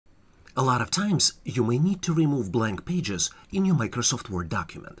A lot of times, you may need to remove blank pages in your Microsoft Word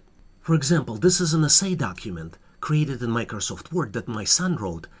document. For example, this is an essay document created in Microsoft Word that my son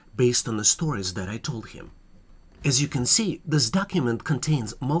wrote based on the stories that I told him. As you can see, this document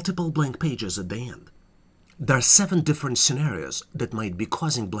contains multiple blank pages at the end. There are 7 different scenarios that might be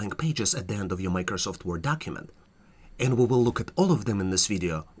causing blank pages at the end of your Microsoft Word document, and we will look at all of them in this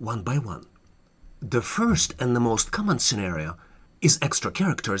video one by one. The first and the most common scenario is extra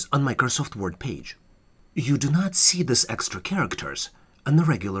characters on Microsoft Word page. You do not see these extra characters on the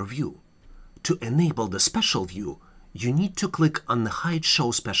regular view. To enable the special view, you need to click on the Hide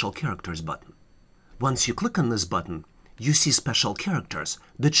Show Special Characters button. Once you click on this button, you see special characters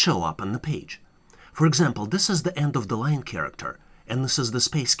that show up on the page. For example, this is the end of the line character, and this is the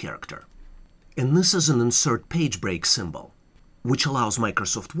space character. And this is an insert page break symbol, which allows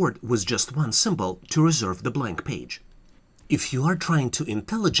Microsoft Word with just one symbol to reserve the blank page. If you are trying to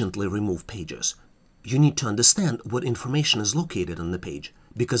intelligently remove pages, you need to understand what information is located on the page,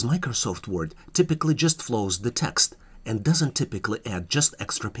 because Microsoft Word typically just flows the text and doesn't typically add just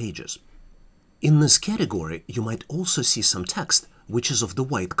extra pages. In this category, you might also see some text which is of the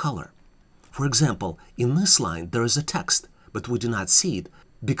white color. For example, in this line there is a text, but we do not see it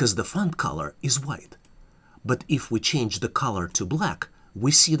because the font color is white. But if we change the color to black,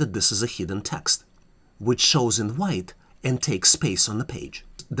 we see that this is a hidden text, which shows in white and takes space on the page.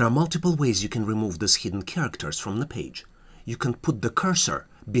 There are multiple ways you can remove these hidden characters from the page. You can put the cursor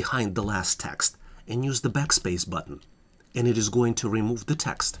behind the last text and use the backspace button, and it is going to remove the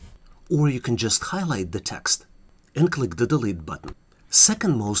text. Or you can just highlight the text and click the delete button.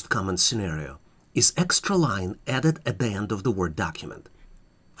 Second most common scenario is extra line added at the end of the Word document.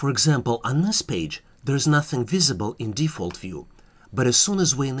 For example, on this page, there's nothing visible in default view, but as soon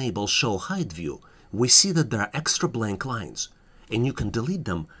as we enable Show Hide View, we see that there are extra blank lines, and you can delete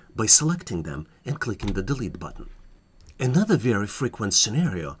them by selecting them and clicking the delete button. Another very frequent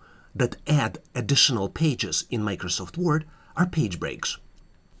scenario that add additional pages in Microsoft Word are page breaks.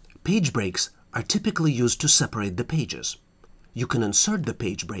 Page breaks are typically used to separate the pages. You can insert the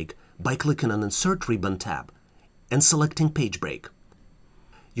page break by clicking on Insert Ribbon tab and selecting Page Break.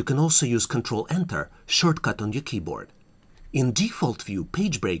 You can also use Ctrl-Enter shortcut on your keyboard. In default view,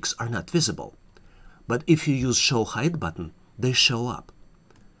 page breaks are not visible, but if you use Show Hide button, they show up.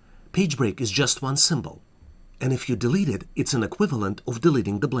 Page break is just one symbol, and if you delete it, it's an equivalent of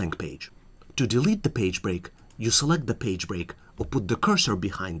deleting the blank page. To delete the page break, you select the page break or put the cursor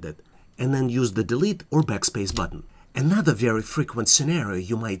behind it, and then use the delete or backspace button. Another very frequent scenario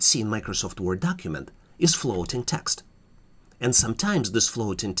you might see in Microsoft Word document is floating text. And sometimes this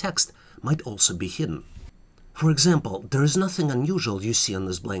floating text might also be hidden. For example, there is nothing unusual you see on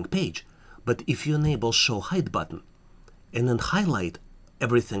this blank page, but if you enable Show Hide button and then highlight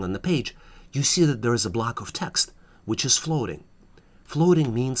everything on the page, you see that there is a block of text which is floating.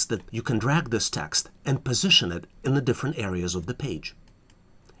 Floating means that you can drag this text and position it in the different areas of the page.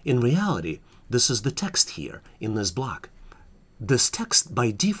 In reality, this is the text here in this block. This text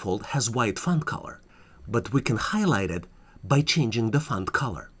by default has white font color, but we can highlight it by changing the font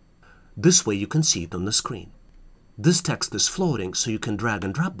color. This way you can see it on the screen. This text is floating, so you can drag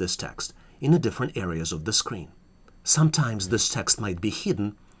and drop this text in the different areas of the screen. Sometimes this text might be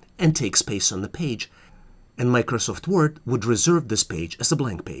hidden and take space on the page, and Microsoft Word would reserve this page as a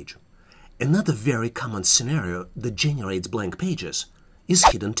blank page. Another very common scenario that generates blank pages is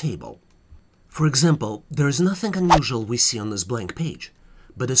hidden table. For example, there is nothing unusual we see on this blank page,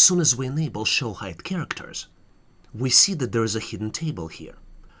 but as soon as we enable Show Hide Characters, we see that there is a hidden table here.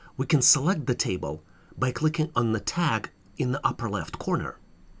 We can select the table by clicking on the tag in the upper left corner,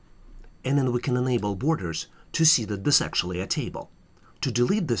 and then we can enable borders to see that this is actually a table. To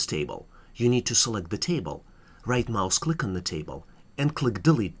delete this table, you need to select the table, right mouse click on the table, and click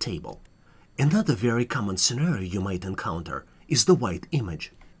Delete Table. Another very common scenario you might encounter is the white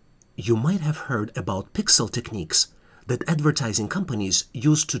image. You might have heard about pixel techniques that advertising companies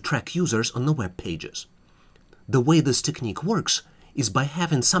use to track users on the web pages. The way this technique works is by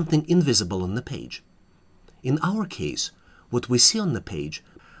having something invisible on the page. In our case, what we see on the page,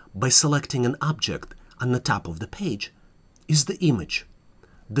 by selecting an object on the top of the page, is the image.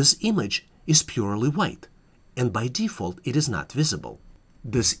 This image is purely white, and by default it is not visible.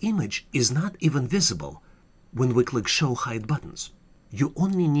 This image is not even visible when we click Show Hide buttons. You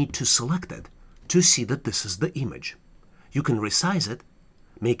only need to select it to see that this is the image. You can resize it,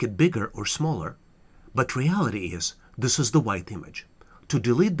 make it bigger or smaller, but reality is this is the white image. To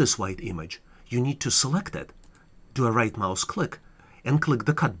delete this white image, you need to select it, do a right mouse click, and click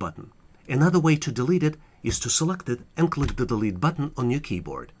the Cut button. Another way to delete it is to select it and click the Delete button on your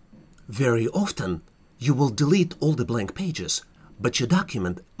keyboard. Very often, you will delete all the blank pages, but your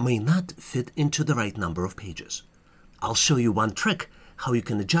document may not fit into the right number of pages. I'll show you one trick how you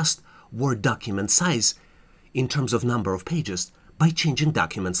can adjust Word document size in terms of number of pages by changing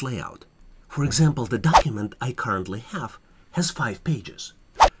document's layout. For example, the document I currently have has 5 pages,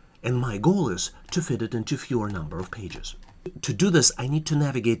 and my goal is to fit it into fewer number of pages. To do this, I need to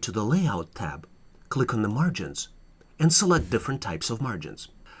navigate to the Layout tab, click on the Margins, and select different types of margins.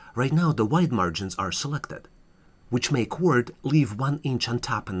 Right now, the wide margins are selected, which make Word leave 1 inch on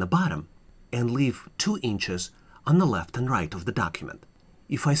top and the bottom, and leave 2 inches on the left and right of the document.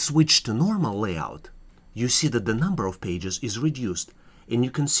 If I switch to normal layout, you see that the number of pages is reduced, and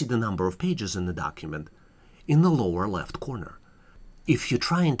you can see the number of pages in the document in the lower left corner. If you're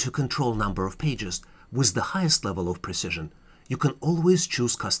trying to control number of pages with the highest level of precision, you can always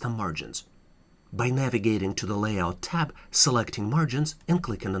choose custom margins by navigating to the Layout tab, selecting Margins, and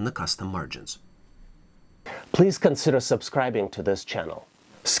clicking on the Custom Margins. Please consider subscribing to this channel.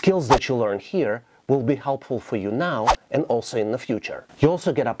 Skills that you learn here will be helpful for you now and also in the future. You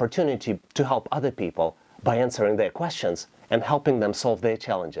also get opportunity to help other people by answering their questions and helping them solve their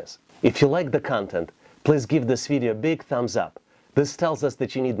challenges. If you like the content, please give this video a big thumbs up. This tells us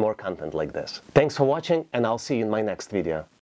that you need more content like this. Thanks for watching, and I'll see you in my next video.